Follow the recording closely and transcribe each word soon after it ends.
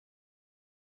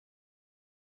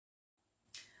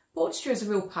Portraiture is a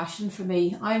real passion for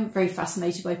me. I'm very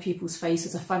fascinated by people's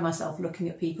faces. I find myself looking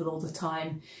at people all the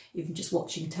time, even just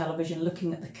watching television,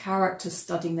 looking at the characters,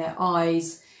 studying their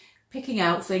eyes, picking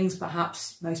out things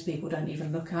perhaps most people don't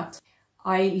even look at.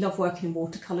 I love working in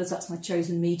watercolours, that's my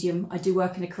chosen medium. I do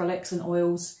work in acrylics and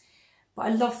oils, but I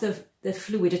love the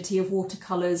fluidity of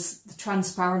watercolours, the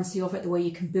transparency of it, the way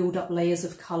you can build up layers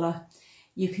of colour.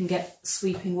 You can get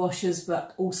sweeping washes,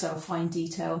 but also a fine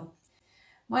detail.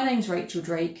 My name's Rachel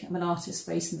Drake, I'm an artist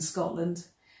based in Scotland,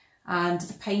 and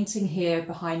the painting here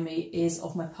behind me is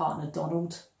of my partner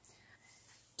Donald.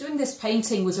 Doing this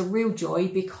painting was a real joy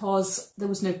because there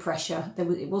was no pressure,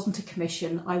 it wasn't a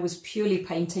commission. I was purely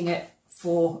painting it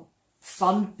for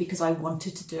fun because I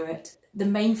wanted to do it. The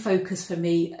main focus for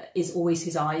me is always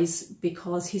his eyes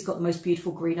because he's got the most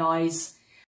beautiful green eyes.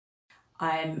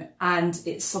 And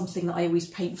it's something that I always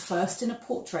paint first in a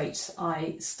portrait.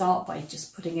 I start by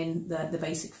just putting in the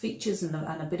basic features and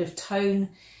a bit of tone,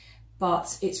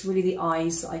 but it's really the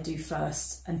eyes that I do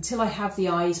first. Until I have the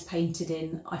eyes painted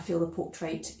in, I feel the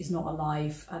portrait is not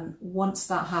alive. And once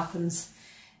that happens,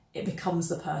 it becomes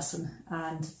the person,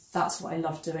 and that's what I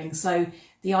love doing. So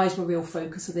the eyes were a real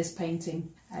focus of this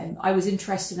painting. I was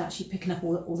interested in actually picking up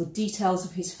all the details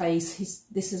of his face.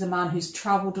 This is a man who's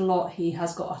travelled a lot. He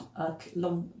has got a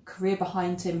long career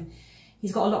behind him.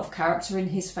 He's got a lot of character in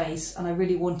his face, and I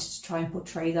really wanted to try and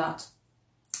portray that.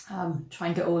 Try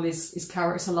and get all his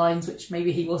character lines, which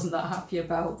maybe he wasn't that happy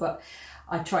about, but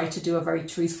I tried to do a very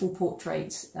truthful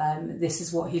portrait. This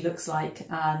is what he looks like,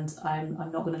 and I'm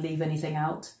not going to leave anything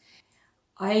out.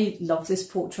 I love this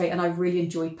portrait and I really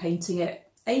enjoyed painting it.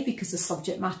 Because the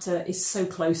subject matter is so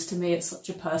close to me, it's such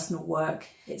a personal work.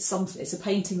 It's a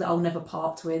painting that I'll never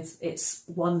part with. It's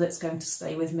one that's going to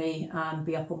stay with me and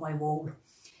be up on my wall.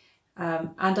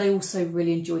 And I also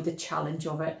really enjoyed the challenge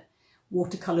of it.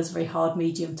 Watercolour is a very hard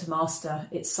medium to master.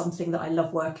 It's something that I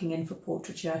love working in for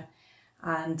portraiture,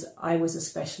 and I was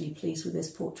especially pleased with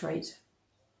this portrait.